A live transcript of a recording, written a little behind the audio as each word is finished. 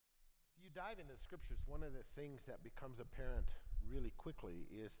dive into the scriptures, one of the things that becomes apparent really quickly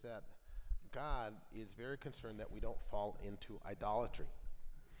is that God is very concerned that we don't fall into idolatry.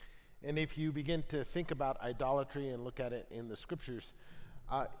 And if you begin to think about idolatry and look at it in the scriptures,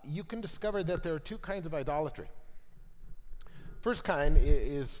 you can discover that there are two kinds of idolatry. First kind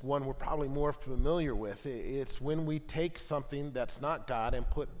is one we're probably more familiar with. It's when we take something that's not God and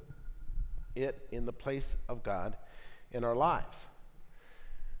put it in the place of God in our lives.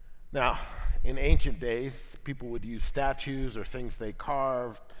 Now, in ancient days, people would use statues or things they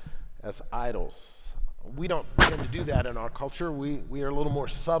carved as idols. We don't tend to do that in our culture. We are a little more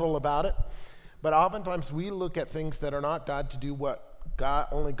subtle about it. But oftentimes we look at things that are not God to do what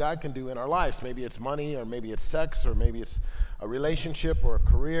only God can do in our lives. Maybe it's money, or maybe it's sex, or maybe it's a relationship or a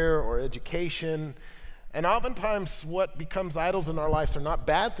career or education. And oftentimes what becomes idols in our lives are not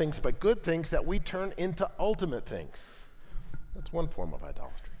bad things, but good things that we turn into ultimate things. That's one form of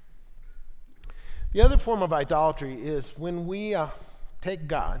idolatry. The other form of idolatry is when we take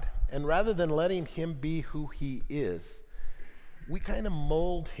God, and rather than letting him be who he is, we kind of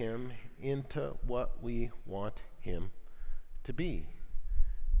mold him into what we want him to be.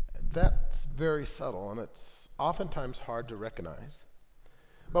 That's very subtle, and it's oftentimes hard to recognize.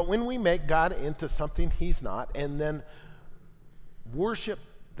 But when we make God into something he's not, and then worship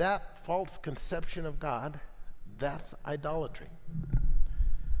that false conception of God, that's idolatry.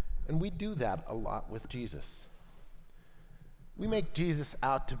 And we do that a lot with Jesus. We make Jesus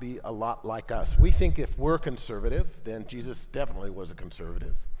out to be a lot like us. We think if we're conservative, then Jesus definitely was a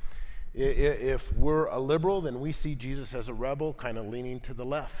conservative. If we're a liberal, then we see Jesus as a rebel, kind of leaning to the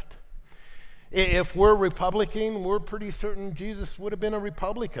left. If we're Republican, we're pretty certain Jesus would have been a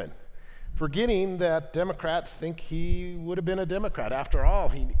Republican, forgetting that Democrats think he would have been a Democrat. After all,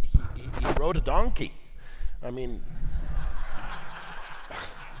 he rode a donkey. I mean,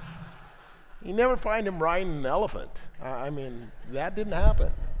 you never find him riding an elephant. That didn't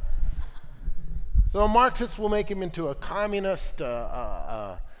happen. So a Marxist will make him into a communist,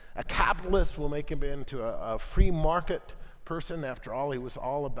 a capitalist will make him into a free market person. After all, he was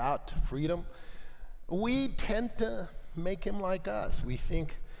all about freedom. We tend to make him like us. We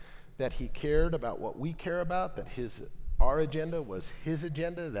think that he cared about what we care about, that our agenda was his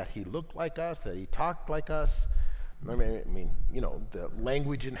agenda, that he looked like us, that he talked like us. The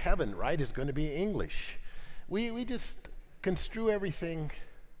language in heaven, right, is going to be English. We just construe everything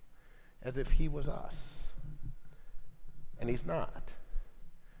as if he was us. And he's not.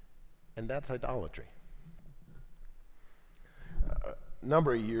 And that's idolatry. A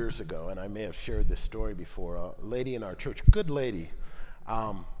number of years ago, and I may have shared this story before, a lady in our church, a good lady,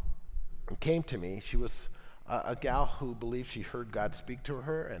 came to me. She was a gal who believed she heard God speak to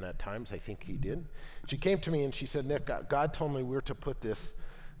her, and at times I think he did. She came to me and she said, "Nick, God told me we're to put this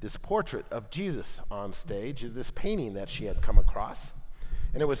portrait of Jesus on stage, this painting that she had come across.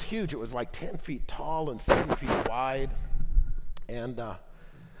 And it was huge. It was like 10 feet tall and 7 feet wide. And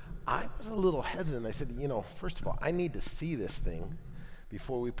I was a little hesitant. I said, first of all, I need to see this thing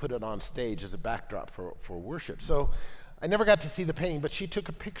before we put it on stage as a backdrop for worship. So I never got to see the painting, but she took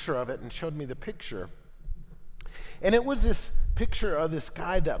a picture of it and showed me the picture. And it was this picture of this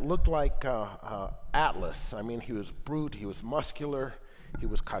guy that looked like Atlas. He was brute, he was muscular, he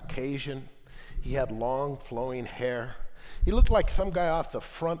was Caucasian, he had long flowing hair. He looked like some guy off the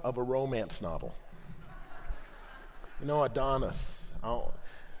front of a romance novel. Adonis.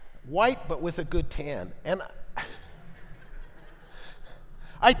 White, but with a good tan. And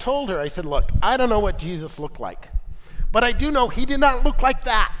I told her, I said, look, I don't know what Jesus looked like, but I do know he did not look like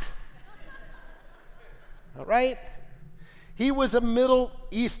that. All right? He was a Middle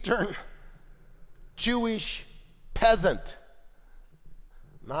Eastern Jewish peasant,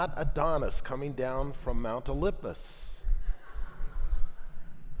 not Adonis coming down from Mount Olympus.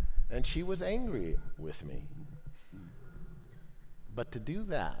 And she was angry with me. But to do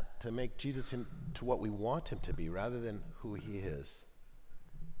that, to make Jesus into what we want him to be rather than who he is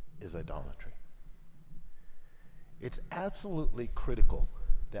idolatry. It's absolutely critical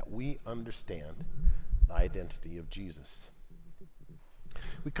that we understand the identity of Jesus.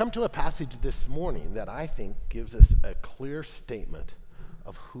 We come to a passage this morning that I think gives us a clear statement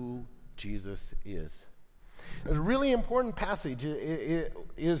of who Jesus is. A really important passage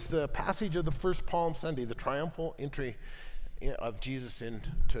is the passage of the first Palm Sunday, the triumphal entry of Jesus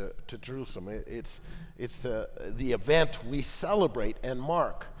into Jerusalem. It's the event we celebrate and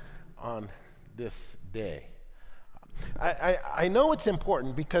mark on this day. I know it's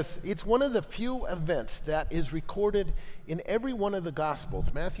important because it's one of the few events that is recorded in every one of the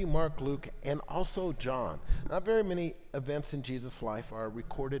Gospels, Matthew, Mark, Luke, and also John. Not very many events in Jesus' life are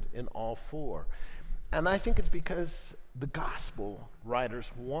recorded in all four. And I think it's because the Gospel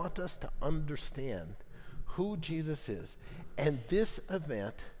writers want us to understand who Jesus is. And this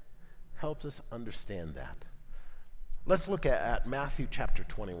event helps us understand that. Let's look at Matthew chapter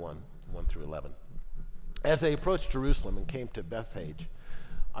 21, 1 through 11. As they approached Jerusalem and came to Bethphage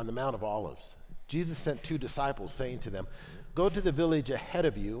on the Mount of Olives, Jesus sent 2 disciples, saying to them, "Go to the village ahead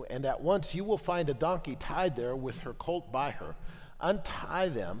of you, and at once you will find a donkey tied there with her colt by her. Untie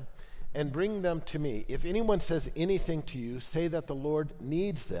them and bring them to me. If anyone says anything to you, say that the Lord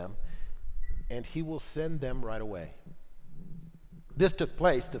needs them, and he will send them right away." This took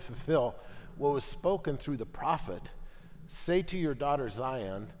place to fulfill what was spoken through the prophet, "Say to your daughter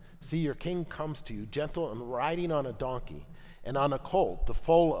Zion, see, your king comes to you, gentle and riding on a donkey, and on a colt, the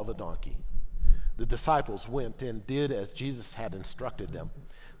foal of a donkey." The disciples went and did as Jesus had instructed them.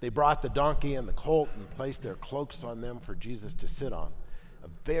 They brought the donkey and the colt and placed their cloaks on them for Jesus to sit on. A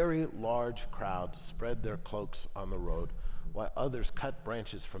very large crowd spread their cloaks on the road, while others cut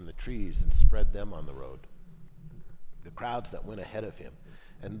branches from the trees and spread them on the road. The crowds that went ahead of him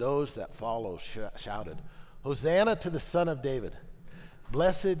and those that followed shouted, "Hosanna to the Son of David!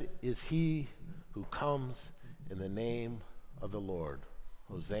 Blessed is he who comes in the name of the Lord.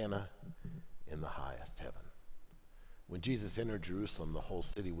 Hosanna in the highest heaven." When Jesus entered Jerusalem, the whole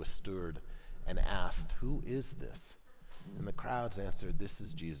city was stirred and asked, "Who is this?" And the crowds answered, "This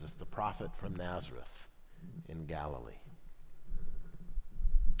is Jesus, the prophet from Nazareth in Galilee."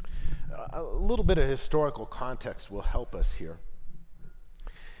 A little bit of historical context will help us here.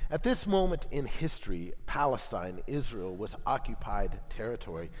 At this moment in history, Palestine, Israel, was occupied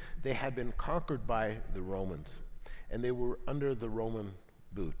territory. They had been conquered by the Romans, and they were under the Roman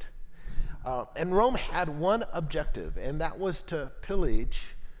boot. And Rome had one objective, and that was to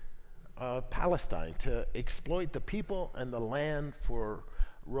pillage Palestine, to exploit the people and the land for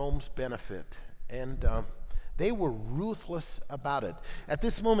Rome's benefit. And they were ruthless about it. At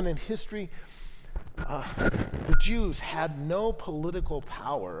this moment in history, the Jews had no political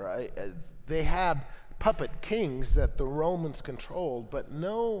power. They had puppet kings that the Romans controlled, but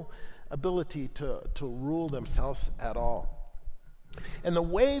no ability to rule themselves at all. And the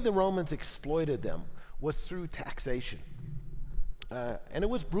way the Romans exploited them was through taxation. And it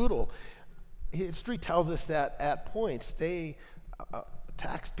was brutal. History tells us that at points they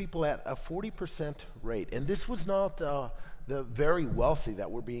taxed people at a 40% rate. And this was not the very wealthy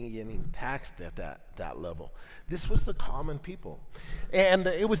that were being taxed at that level. This was the common people. And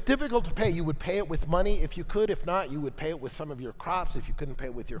it was difficult to pay. You would pay it with money if you could. If not, you would pay it with some of your crops. If you couldn't pay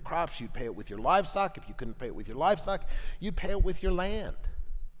it with your crops, you'd pay it with your livestock. If you couldn't pay it with your livestock, you'd pay it with your land.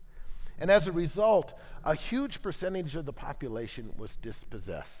 And as a result, a huge percentage of the population was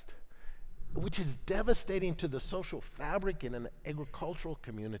dispossessed, which is devastating to the social fabric in an agricultural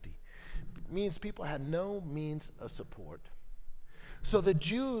community. It means people had no means of support. So the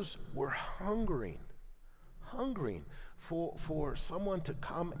Jews were hungering for someone to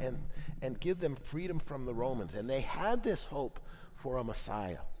come and give them freedom from the Romans. And they had this hope for a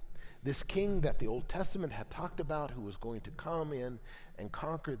Messiah, this king that the Old Testament had talked about, who was going to come in and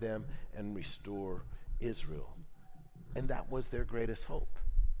conquer them and restore Israel. And that was their greatest hope.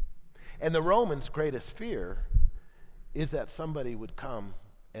 And the Romans' greatest fear is that somebody would come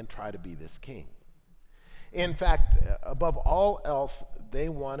and try to be this king. In fact, above all else, they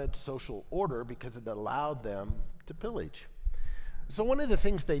wanted social order because it allowed them to pillage. So one of the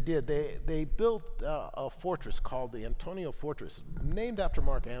things they did, they built a fortress called the Antonia Fortress, named after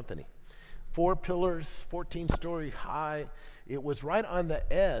Mark Antony. 4 pillars, 14-story high. It was right on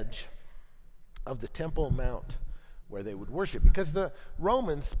the edge of the Temple Mount where they would worship, because the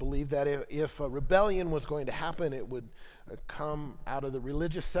Romans believed that if a rebellion was going to happen, it would come out of the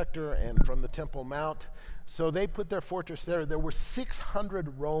religious sector and from the Temple Mount. So they put their fortress there. There were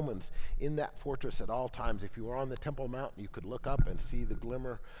 600 Romans in that fortress at all times. If you were on the Temple Mount, you could look up and see the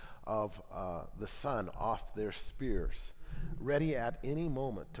glimmer of the sun off their spears, ready at any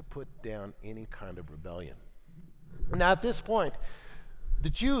moment to put down any kind of rebellion. Now at this point, the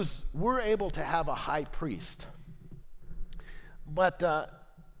Jews were able to have a high priest. But the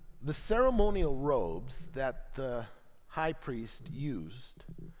ceremonial robes that the high priest used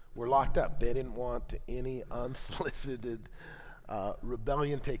were locked up. They didn't want any unsolicited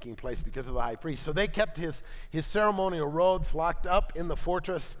rebellion taking place because of the high priest. So they kept his ceremonial robes locked up in the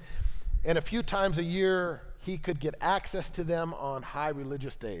fortress, and a few times a year he could get access to them on high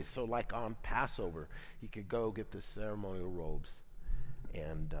religious days. So like on Passover, he could go get the ceremonial robes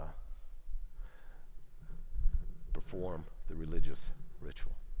and perform the religious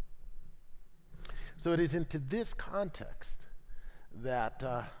ritual. So it is into this context that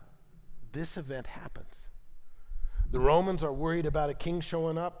this event happens. The Romans are worried about a king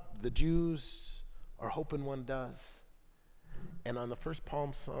showing up. The Jews are hoping one does. And on the first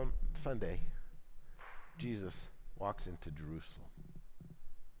Palm Sunday, Jesus walks into Jerusalem.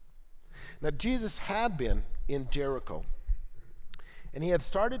 Now, Jesus had been in Jericho, and he had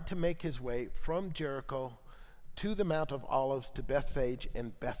started to make his way from Jericho to the Mount of Olives to Bethphage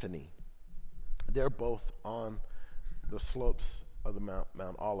and Bethany. They're both on the slopes of the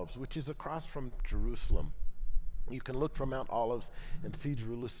Mount Olives, which is across from Jerusalem. You can look from Mount Olives and see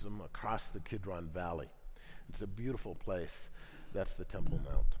Jerusalem across the Kidron Valley. It's a beautiful place. That's the Temple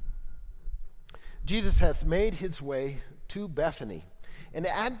Mount. Jesus has made his way to Bethany. And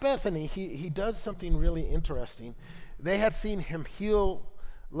at Bethany, he does something really interesting. They had seen him heal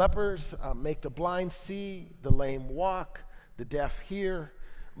lepers, make the blind see, the lame walk, the deaf hear.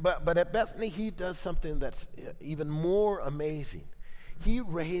 But at Bethany, he does something that's even more amazing. He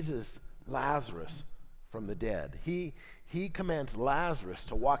raises Lazarus from the dead. He commands Lazarus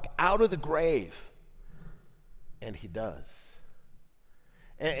to walk out of the grave, and he does.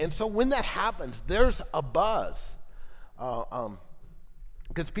 And so when that happens, there's a buzz,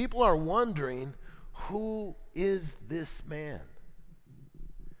 because people are wondering, who is this man?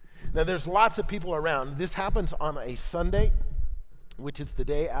 Now, there's lots of people around. This happens on a Sunday, which is the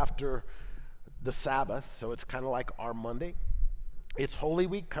day after the Sabbath, so it's kind of like our Monday. It's Holy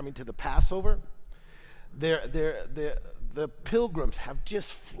Week, coming to the Passover. The pilgrims have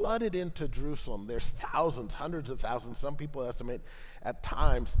just flooded into Jerusalem. There's thousands, hundreds of thousands. Some people estimate at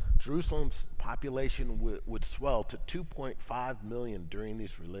times Jerusalem's population would swell to 2.5 million during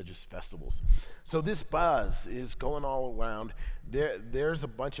these religious festivals. So this buzz is going all around. There's a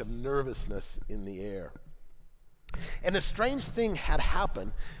bunch of nervousness in the air. And a strange thing had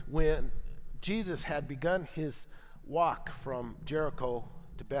happened when Jesus had begun his walk from Jericho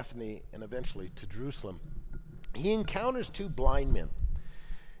to Bethany and eventually to Jerusalem. He encounters two blind men.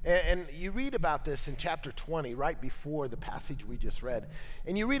 And you read about this in chapter 20, right before the passage we just read.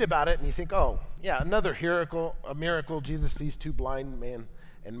 And you read about it and you think, oh, yeah, another miracle. Jesus sees two blind men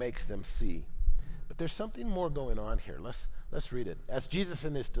and makes them see. But there's something more going on here. Let's read it. As Jesus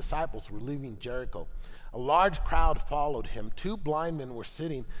and his disciples were leaving Jericho, a large crowd followed him. Two blind men were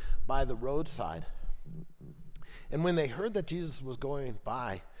sitting by the roadside. And when they heard that Jesus was going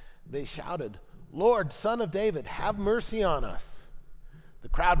by, they shouted, "Lord, Son of David, have mercy on us." The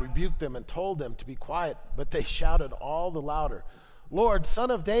crowd rebuked them and told them to be quiet, but they shouted all the louder, "Lord,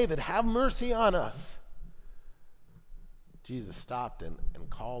 Son of David, have mercy on us." Jesus stopped and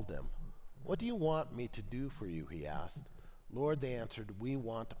called them. "What do you want me to do for you?" he asked. "Lord," they answered, "we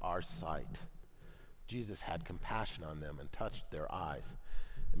want our sight." Jesus had compassion on them and touched their eyes.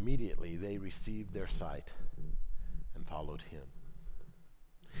 Immediately they received their sight and followed him.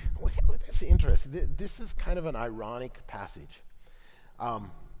 What's interesting? This is kind of an ironic passage.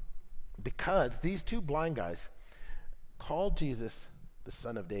 Because these two blind guys called Jesus the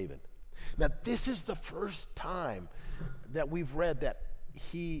Son of David. Now, this is the first time that we've read that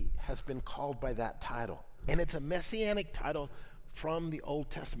he has been called by that title. And it's a messianic title from the Old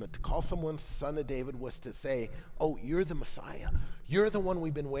Testament. To call someone Son of David was to say, oh, you're the Messiah. You're the one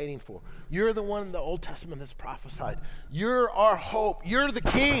we've been waiting for. You're the one the Old Testament has prophesied. You're our hope. You're the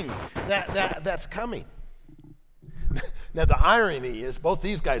king that's coming. Now, the irony is both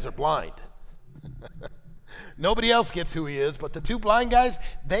these guys are blind. Nobody else gets who he is, but the two blind guys,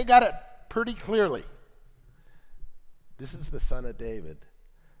 they got it pretty clearly. This is the Son of David.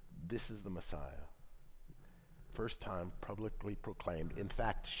 This is the Messiah. First time publicly proclaimed, in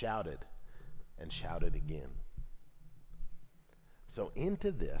fact, shouted and shouted again. So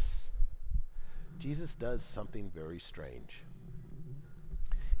into this, Jesus does something very strange.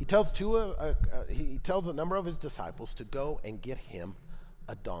 He tells a number of his disciples to go and get him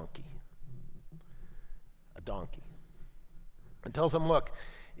a donkey. A donkey. And tells them, look,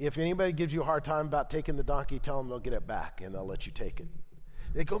 if anybody gives you a hard time about taking the donkey, tell them they'll get it back and they'll let you take it.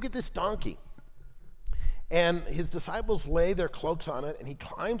 They go get this donkey. And his disciples lay their cloaks on it, and he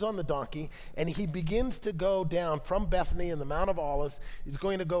climbs on the donkey, and he begins to go down from Bethany and the Mount of Olives. He's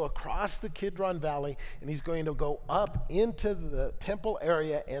going to go across the Kidron Valley, and he's going to go up into the temple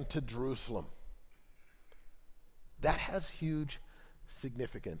area and to Jerusalem. That has huge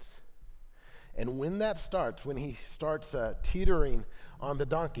significance. And when that starts, when he starts teetering on the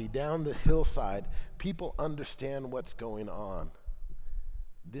donkey down the hillside, people understand what's going on.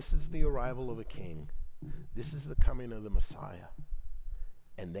 This is the arrival of a king. This is the coming of the Messiah.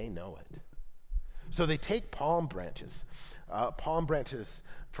 And they know it. So they take palm branches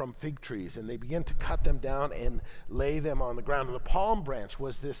from fig trees, and they begin to cut them down and lay them on the ground. And the palm branch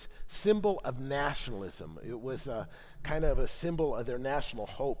was this symbol of nationalism. It was kind of a symbol of their national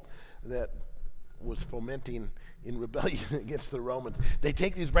hope that was fomenting in rebellion against the Romans. They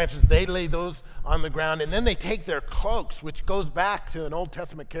take these branches, they lay those on the ground, and then they take their cloaks, which goes back to an Old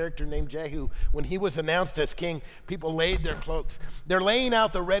Testament character named Jehu. When he was announced as king, people laid their cloaks. They're laying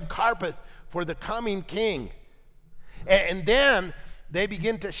out the red carpet for the coming king. And then they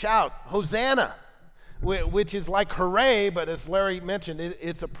begin to shout, Hosanna, which is like hooray, but as Larry mentioned,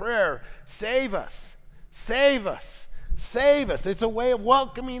 it's a prayer. Save us, save us, save us. It's a way of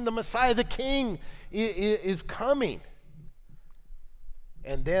welcoming the Messiah. The king is coming.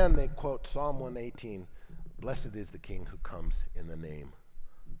 And then they quote Psalm 118, blessed is the king who comes in the name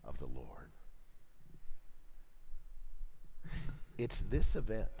of the Lord. It's this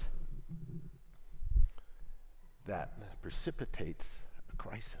event that precipitates a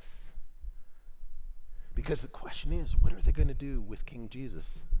crisis. Because the question is, what are they going to do with King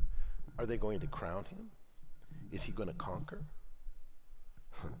Jesus? Are they going to crown him? Is he going to conquer?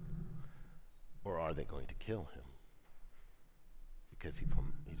 Or are they going to kill him? Because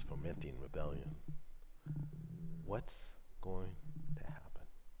he's fomenting rebellion. What's going to happen?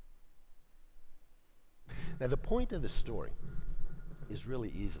 Now, the point of the story is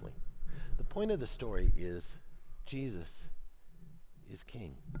really easily. The point of the story is Jesus is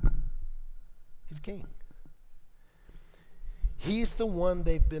king. He's king. He's the one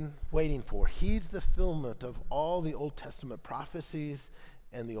they've been waiting for. He's the fulfillment of all the Old Testament prophecies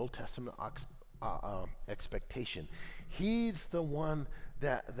and the Old Testament expectation. He's the one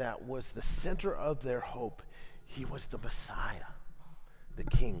that was the center of their hope. He was the Messiah, the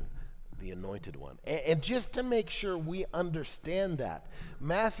king, the anointed one. And just to make sure we understand that,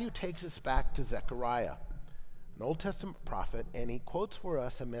 Matthew takes us back to Zechariah, an Old Testament prophet, and he quotes for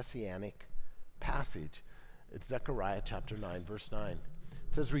us a messianic passage. It's Zechariah chapter 9, verse 9. It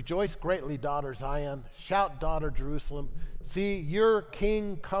says, rejoice greatly, daughter Zion. Shout, daughter Jerusalem. See, your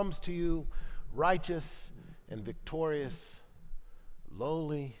king comes to you, righteous and victorious,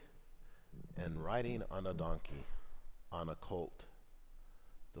 lowly and riding on a donkey, on a colt,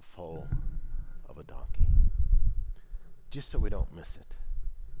 the foal of a donkey. Just so we don't miss it,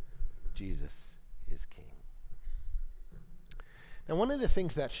 Jesus is king. Now, one of the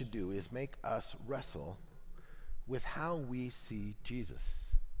things that should do is make us wrestle with how we see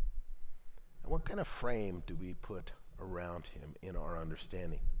Jesus. And what kind of frame do we put around him in our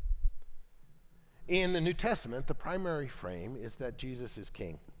understanding? In the New Testament, the primary frame is that Jesus is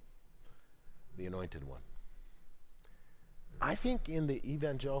king, the anointed one. I think in the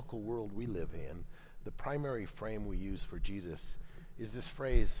evangelical world we live in, the primary frame we use for Jesus is this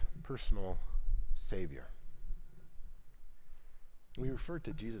phrase, personal Savior. We refer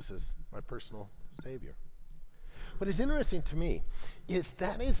to Jesus as my personal Savior. What is interesting to me is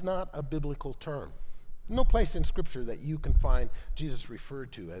that is not a biblical term. No place in Scripture that you can find Jesus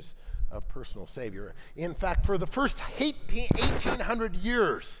referred to as a personal Savior. In fact, for the first 1,800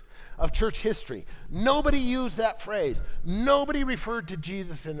 years of church history, nobody used that phrase. Nobody referred to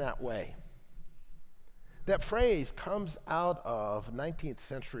Jesus in that way. That phrase comes out of 19th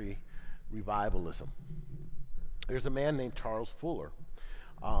century revivalism. There's a man named Charles Fuller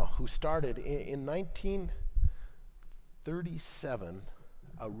who started in 1937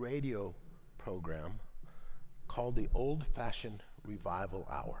 a radio program called the Old-Fashioned Revival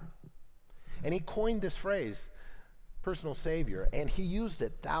Hour. And he coined this phrase, personal Savior, and he used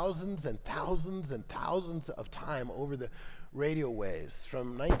it thousands and thousands and thousands of times over the radio waves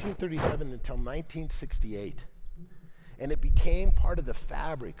from 1937 until 1968. And it became part of the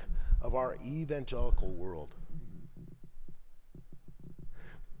fabric of our evangelical world.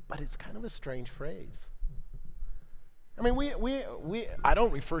 But it's kind of a strange phrase. I mean, I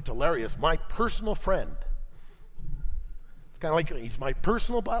don't refer to Larry as my personal friend. It's kind of like he's my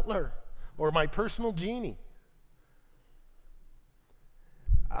personal butler or my personal genie.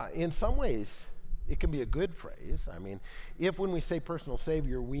 In some ways, it can be a good phrase. I mean, if when we say personal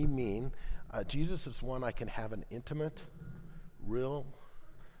Savior, we mean Jesus is one I can have an intimate, real,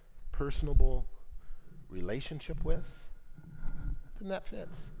 personable relationship with, then that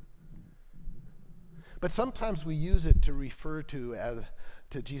fits. But sometimes we use it to refer to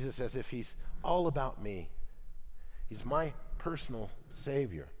Jesus as if he's all about me. He's my personal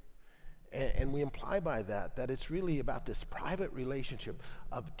Savior. And we imply by that it's really about this private relationship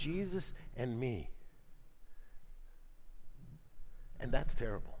of Jesus and me. And that's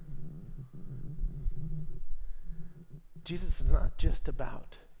terrible. Jesus is not just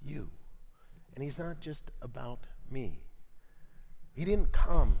about you, and he's not just about me. He didn't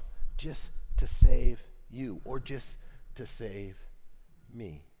come just to save you or just to save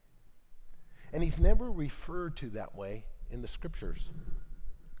me. And he's never referred to that way in the scriptures.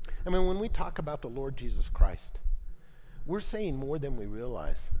 I mean, when we talk about the Lord Jesus Christ, we're saying more than we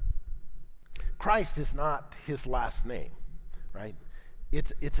realize. Christ is not his last name, right?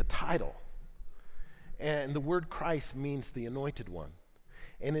 It's a title. And the word Christ means the anointed one.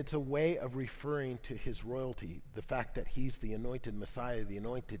 And it's a way of referring to his royalty, the fact that he's the anointed Messiah, the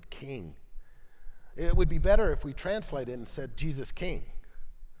anointed King. It would be better if we translated and said Jesus King.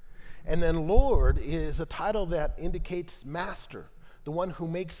 And then Lord is a title that indicates master, the one who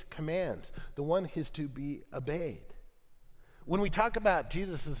makes commands, the one who is to be obeyed. When we talk about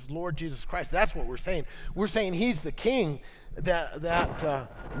Jesus as Lord Jesus Christ, that's what we're saying. We're saying he's the King that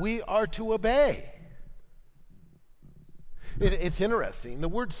we are to obey. It's interesting. The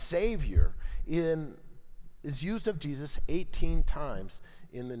word Savior is used of Jesus 18 times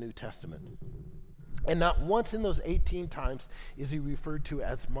in the New Testament. And not once in those 18 times is he referred to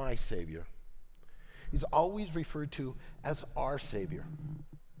as my Savior. He's always referred to as our Savior.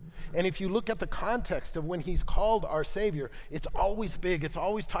 And if you look at the context of when he's called our Savior, it's always big. It's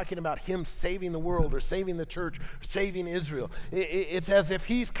always talking about him saving the world or saving the church, or saving Israel. It's as if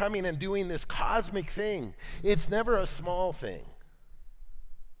he's coming and doing this cosmic thing. It's never a small thing.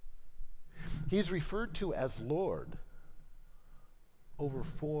 He's referred to as Lord over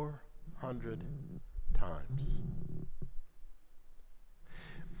 400 times.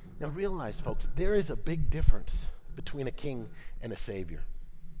 Now realize, folks, there is a big difference between a king and a savior.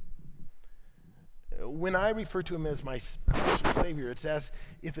 When I refer to him as my personal Savior, it's as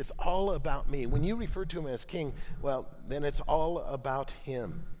if it's all about me. When you refer to him as King, well, then it's all about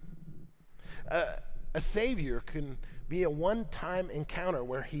him. A Savior can be a one-time encounter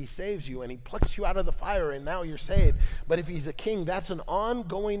where he saves you and he plucks you out of the fire and now you're saved. But if he's a king, that's an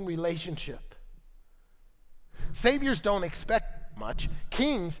ongoing relationship. Saviors don't expect much.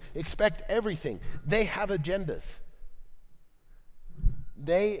 Kings expect everything. They have agendas.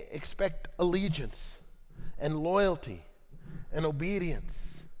 They expect allegiance and loyalty and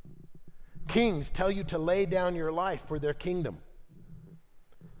obedience. Kings tell you to lay down your life for their kingdom.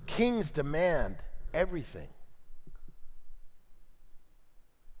 Kings demand everything.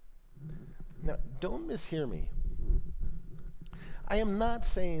 Now, don't mishear me. I am not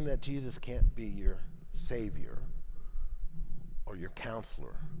saying that Jesus can't be your Savior or your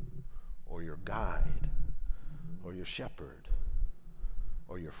counselor or your guide or your shepherd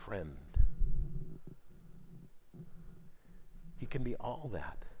or your friend. He can be all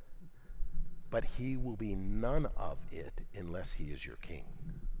that, but he will be none of it unless he is your king.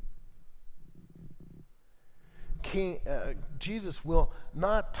 Jesus will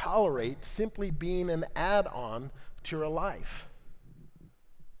not tolerate simply being an add-on to your life.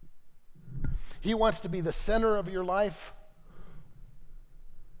 He wants to be the center of your life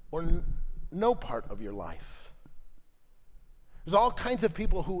or no part of your life. There's all kinds of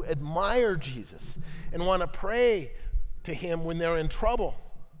people who admire Jesus and want to pray to him when they're in trouble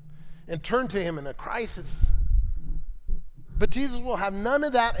and turn to him in a crisis. But Jesus will have none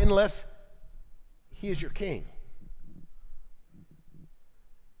of that unless he is your king.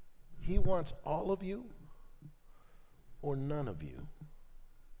 He wants all of you or none of you.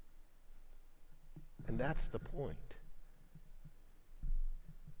 And that's the point.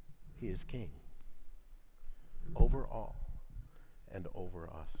 He is king over all and over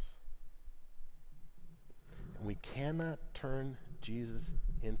us. And we cannot turn Jesus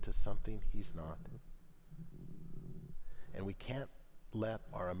into something he's not. And we can't let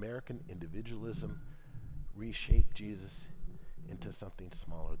our American individualism reshape Jesus into something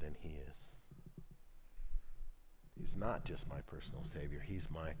smaller than he is. He's not just my personal Savior. He's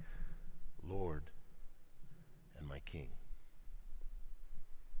my Lord and my King.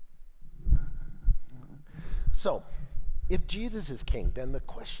 So, if Jesus is king, then the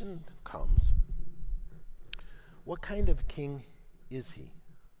question comes, what kind of king is he?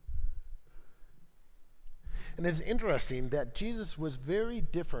 And it's interesting that Jesus was very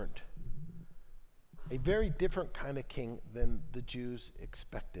different, a very different kind of king than the Jews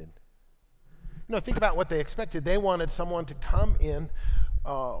expected. You know, think about what they expected. They wanted someone to come in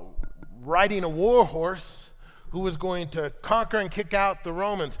riding a war horse who was going to conquer and kick out the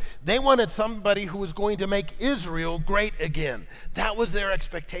Romans. They wanted somebody who was going to make Israel great again. That was their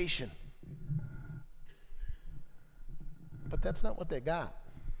expectation. But that's not what they got.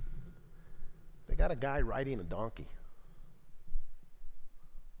 They got a guy riding a donkey.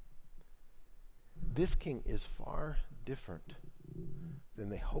 This king is far different than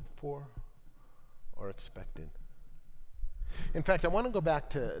they hoped for or expected. In fact, I want to go back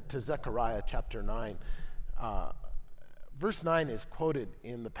to Zechariah chapter 9. Verse 9 is quoted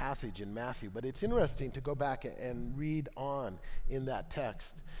in the passage in Matthew, but it's interesting to go back and read on in that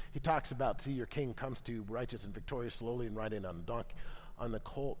text. He talks about, see, your king comes to you righteous and victorious, slowly and riding on a donkey, on the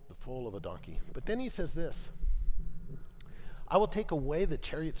colt, the foal of a donkey. But then he says this, I will take away the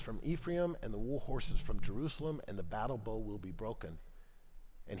chariots from Ephraim and the wool horses from Jerusalem, and the battle bow will be broken.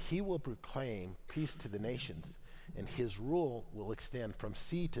 And he will proclaim peace to the nations, and his rule will extend from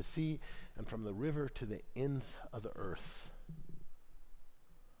sea to sea and from the river to the ends of the earth.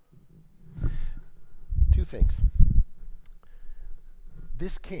 Two things.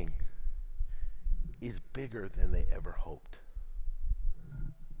 This king is bigger than they ever hoped.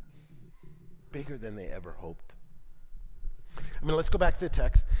 Bigger than they ever hoped. I mean, let's go back to the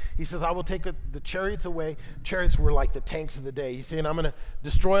text. He says, I will take the chariots away. Chariots were like the tanks of the day. He's saying, I'm going to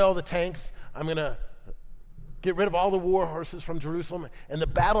destroy all the tanks. I'm going to get rid of all the war horses from Jerusalem, and the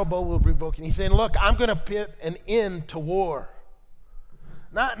battle bow will be broken. He's saying, look, I'm going to put an end to war.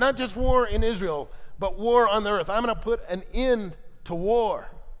 Not just war in Israel, but war on the earth. I'm going to put an end to war.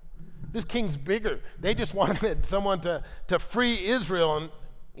 This king's bigger. They just wanted someone to free Israel, and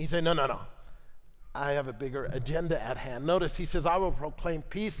he said, no. I have a bigger agenda at hand. Notice he says, I will proclaim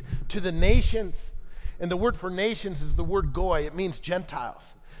peace to the nations. And the word for nations is the word goy. It means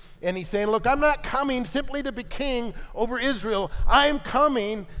Gentiles. And he's saying, look, I'm not coming simply to be king over Israel. I'm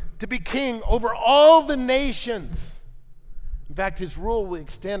coming to be king over all the nations. In fact, his rule will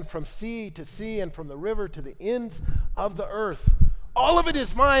extend from sea to sea and from the river to the ends of the earth. All of it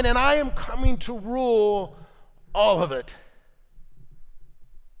is mine, and I am coming to rule all of it.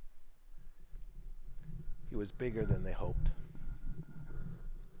 He was bigger than they hoped.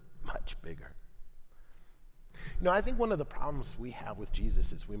 Much bigger. You know, I think one of the problems we have with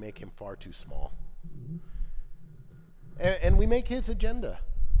Jesus is we make him far too small. And we make his agenda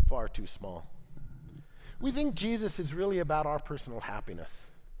far too small. We think Jesus is really about our personal happiness,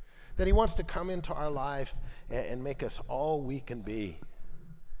 that he wants to come into our life and make us all we can be.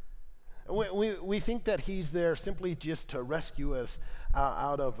 We think that he's there simply just to rescue us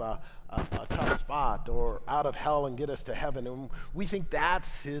out of a tough spot or out of hell and get us to heaven. And we think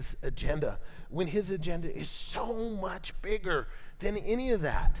that's his agenda, when his agenda is so much bigger than any of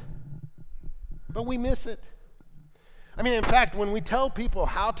that. But we miss it. I mean, in fact, when we tell people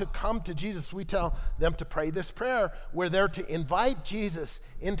how to come to Jesus, we tell them to pray this prayer where they're to invite Jesus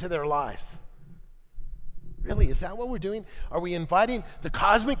into their lives. Really, is that what we're doing? Are we inviting the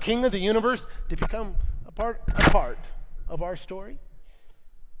cosmic king of the universe to become a part of our story?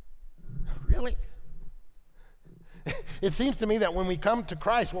 Really? It seems to me that when we come to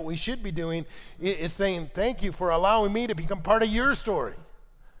Christ, what we should be doing is saying, thank you for allowing me to become part of your story.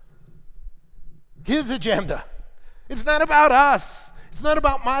 His agenda. It's not about us. It's not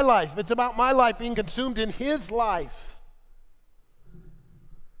about my life. It's about my life being consumed in his life.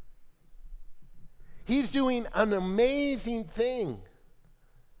 He's doing an amazing thing.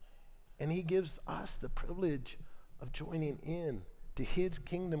 And he gives us the privilege of joining in to his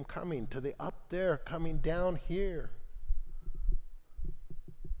kingdom coming, to the up there coming down here.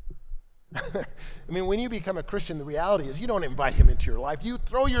 I mean, when you become a Christian, the reality is you don't invite him into your life. You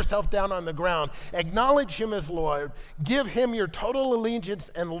throw yourself down on the ground, acknowledge him as Lord, give him your total allegiance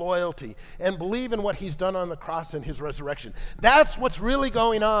and loyalty, and believe in what he's done on the cross and his resurrection. That's what's really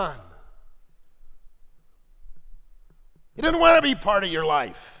going on. He doesn't want to be part of your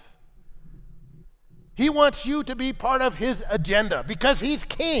life. He wants you to be part of his agenda because he's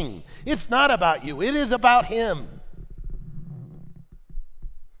king. It's not about you. It is about him.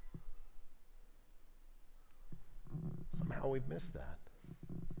 Somehow we've missed that.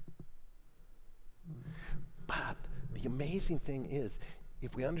 But the amazing thing is,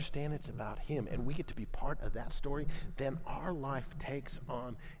 if we understand it's about him and we get to be part of that story, then our life takes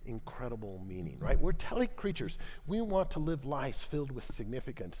on incredible meaning, right? We're tele creatures. We want to live lives filled with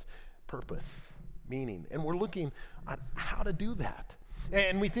significance, purpose, meaning. And we're looking at how to do that.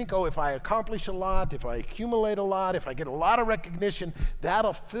 And we think, if I accomplish a lot, if I accumulate a lot, if I get a lot of recognition,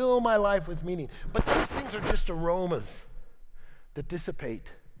 that'll fill my life with meaning. But those things are just aromas that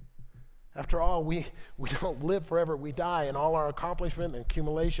dissipate. After all, we don't live forever. We die, and all our accomplishment and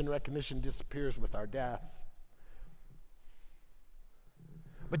accumulation recognition disappears with our death.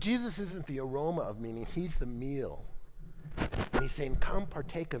 But Jesus isn't the aroma of meaning. He's the meal that And he's saying, come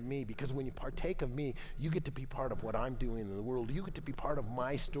partake of me, because when you partake of me, you get to be part of what I'm doing in the world. You get to be part of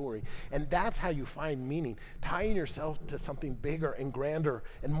my story. And that's how you find meaning, tying yourself to something bigger and grander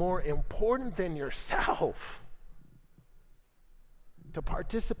and more important than yourself. To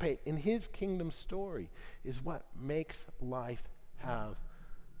participate in his kingdom story is what makes life have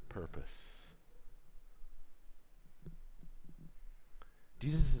purpose.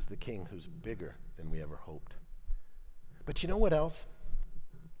 Jesus is the king who's bigger than we ever hoped. But you know what else?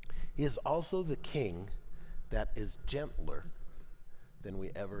 He is also the king that is gentler than we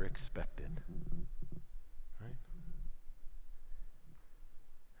ever expected. Right?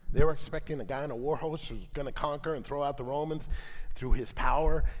 They were expecting a guy on a war horse who's going to conquer and throw out the Romans through his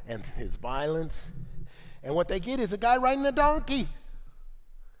power and his violence. And what they get is a guy riding a donkey.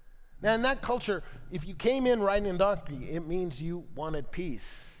 Now, in that culture, if you came in riding a donkey, it means you wanted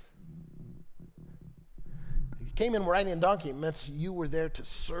peace. If you came in riding a donkey, it meant you were there to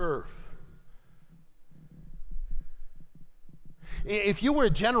serve. If you were a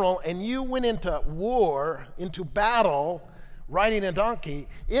general and you went into war, into battle, riding a donkey,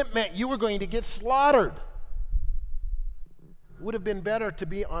 it meant you were going to get slaughtered. It would have been better to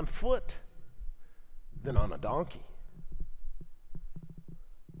be on foot than on a donkey.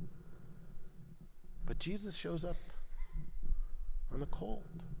 But Jesus shows up on the colt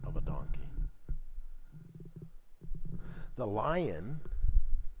of a donkey. The lion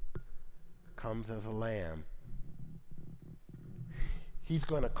comes as a lamb. He's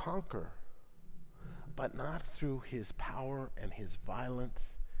going to conquer, but not through his power and his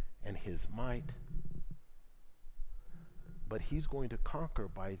violence and his might, but he's going to conquer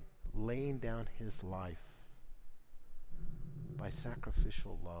by laying down his life, by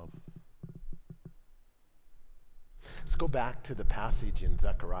sacrificial love. Let's go back to the passage in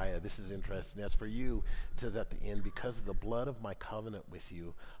Zechariah. This is interesting. As for you, it says at the end, because of the blood of my covenant with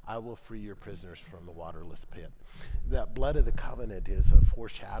you, I will free your prisoners from the waterless pit. That blood of the covenant is a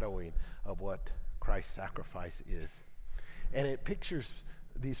foreshadowing of what Christ's sacrifice is. And it pictures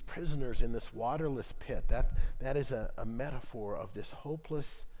these prisoners in this waterless pit. That is a metaphor of this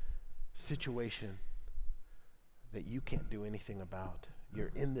hopeless situation that you can't do anything about.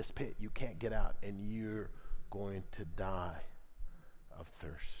 You're in this pit, you can't get out, and you're going to die of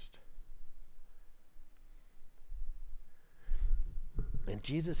thirst. And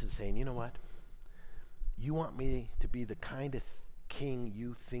Jesus is saying, you know what? You want me to be the kind of king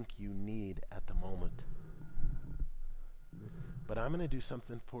you think you need at the moment. But I'm going to do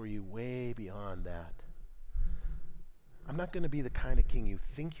something for you way beyond that. I'm not going to be the kind of king you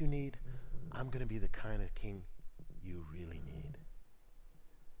think you need. I'm going to be the kind of king you really need.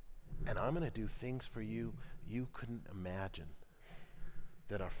 And I'm going to do things for you you couldn't imagine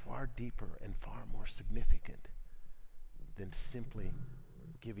that are far deeper and far more significant than simply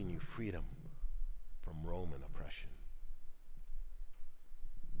giving you freedom from Roman oppression.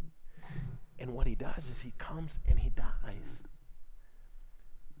 And what he does is he comes and he dies.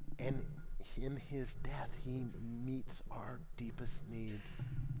 And in his death, he meets our deepest needs.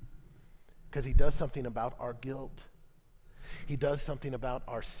 Because he does something about our guilt. He does something about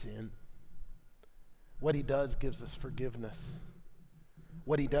our sin. What he does gives us forgiveness.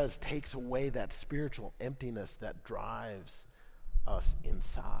 What he does takes away that spiritual emptiness that drives us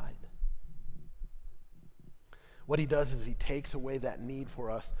inside. What he does is he takes away that need for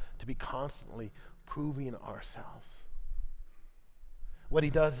us to be constantly proving ourselves. What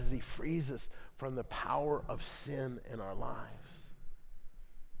he does is he frees us from the power of sin in our lives.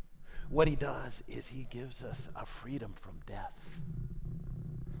 What he does is he gives us a freedom from death.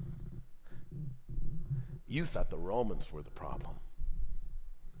 You thought the Romans were the problem.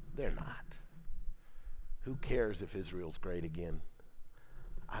 They're not. Who cares if Israel's great again?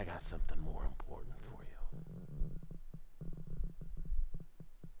 I got something more important for you.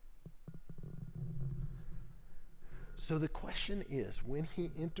 So the question is, when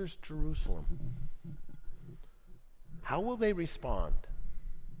he enters Jerusalem, how will they respond?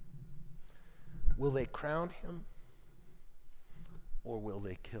 Will they crown him or will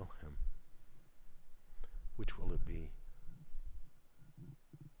they kill him? Which will it be?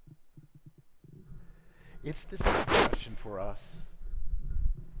 It's the same question for us.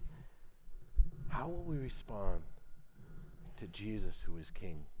 How will we respond to Jesus who is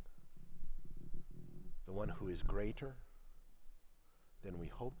King? The one who is greater than we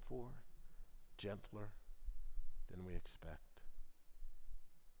hope for, gentler than we expect.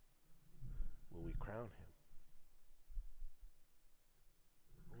 Will we crown him?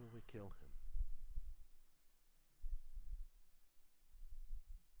 Or will we kill him?